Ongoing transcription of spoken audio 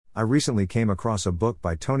I recently came across a book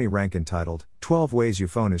by Tony Rankin titled, 12 Ways Your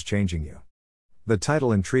Phone is Changing You. The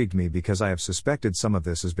title intrigued me because I have suspected some of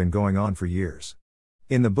this has been going on for years.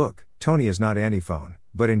 In the book, Tony is not anti-phone,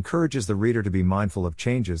 but encourages the reader to be mindful of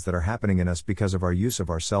changes that are happening in us because of our use of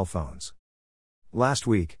our cell phones. Last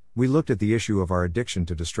week, we looked at the issue of our addiction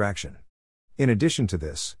to distraction. In addition to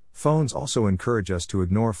this, phones also encourage us to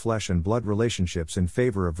ignore flesh and blood relationships in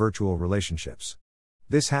favor of virtual relationships.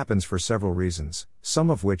 This happens for several reasons, some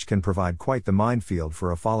of which can provide quite the minefield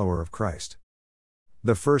for a follower of Christ.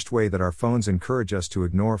 The first way that our phones encourage us to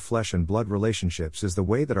ignore flesh and blood relationships is the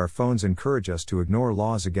way that our phones encourage us to ignore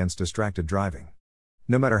laws against distracted driving.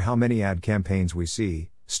 No matter how many ad campaigns we see,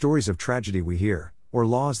 stories of tragedy we hear, or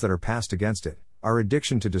laws that are passed against it, our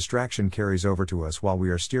addiction to distraction carries over to us while we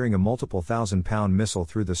are steering a multiple thousand-pound missile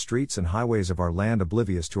through the streets and highways of our land,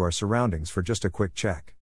 oblivious to our surroundings for just a quick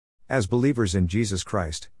check. As believers in Jesus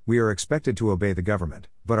Christ, we are expected to obey the government,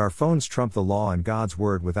 but our phones trump the law and God's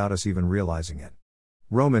word without us even realizing it.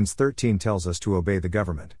 Romans 13 tells us to obey the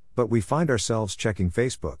government, but we find ourselves checking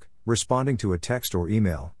Facebook, responding to a text or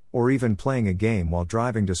email, or even playing a game while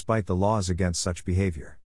driving despite the laws against such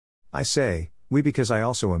behavior. I say, we, because I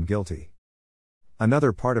also am guilty.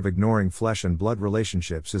 Another part of ignoring flesh and blood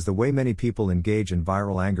relationships is the way many people engage in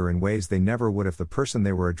viral anger in ways they never would if the person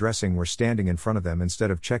they were addressing were standing in front of them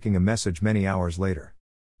instead of checking a message many hours later.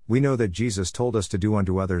 We know that Jesus told us to do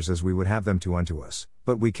unto others as we would have them do unto us,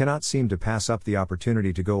 but we cannot seem to pass up the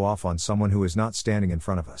opportunity to go off on someone who is not standing in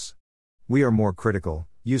front of us. We are more critical,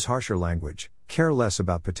 use harsher language, care less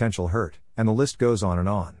about potential hurt, and the list goes on and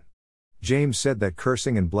on. James said that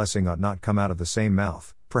cursing and blessing ought not come out of the same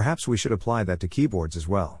mouth. Perhaps we should apply that to keyboards as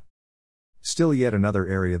well. Still, yet another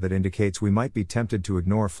area that indicates we might be tempted to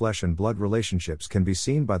ignore flesh and blood relationships can be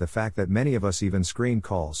seen by the fact that many of us even screen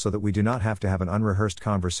calls so that we do not have to have an unrehearsed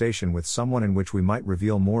conversation with someone in which we might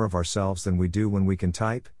reveal more of ourselves than we do when we can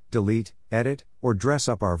type, delete, edit, or dress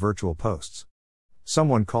up our virtual posts.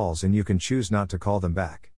 Someone calls and you can choose not to call them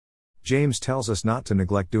back. James tells us not to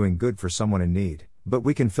neglect doing good for someone in need, but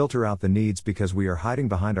we can filter out the needs because we are hiding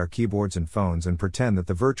behind our keyboards and phones and pretend that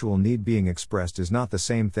the virtual need being expressed is not the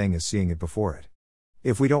same thing as seeing it before it.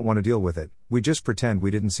 If we don't want to deal with it, we just pretend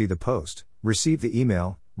we didn't see the post, receive the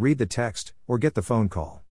email, read the text, or get the phone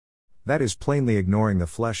call. That is plainly ignoring the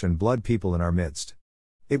flesh and blood people in our midst.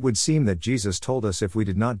 It would seem that Jesus told us if we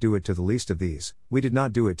did not do it to the least of these, we did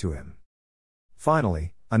not do it to him.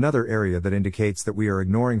 Finally, another area that indicates that we are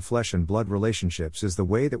ignoring flesh and blood relationships is the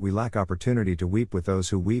way that we lack opportunity to weep with those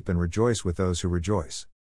who weep and rejoice with those who rejoice.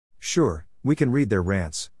 Sure, we can read their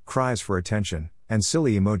rants, cries for attention, and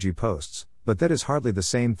silly emoji posts, but that is hardly the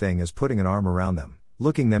same thing as putting an arm around them,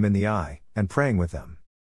 looking them in the eye, and praying with them.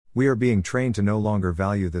 We are being trained to no longer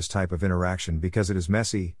value this type of interaction because it is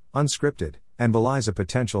messy, unscripted, and belies a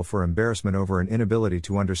potential for embarrassment over an inability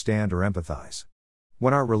to understand or empathize.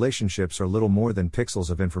 When our relationships are little more than pixels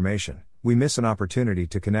of information, we miss an opportunity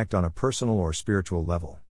to connect on a personal or spiritual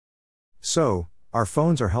level. So, our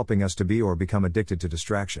phones are helping us to be or become addicted to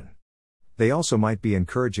distraction. They also might be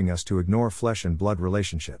encouraging us to ignore flesh and blood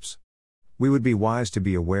relationships. We would be wise to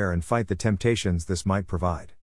be aware and fight the temptations this might provide.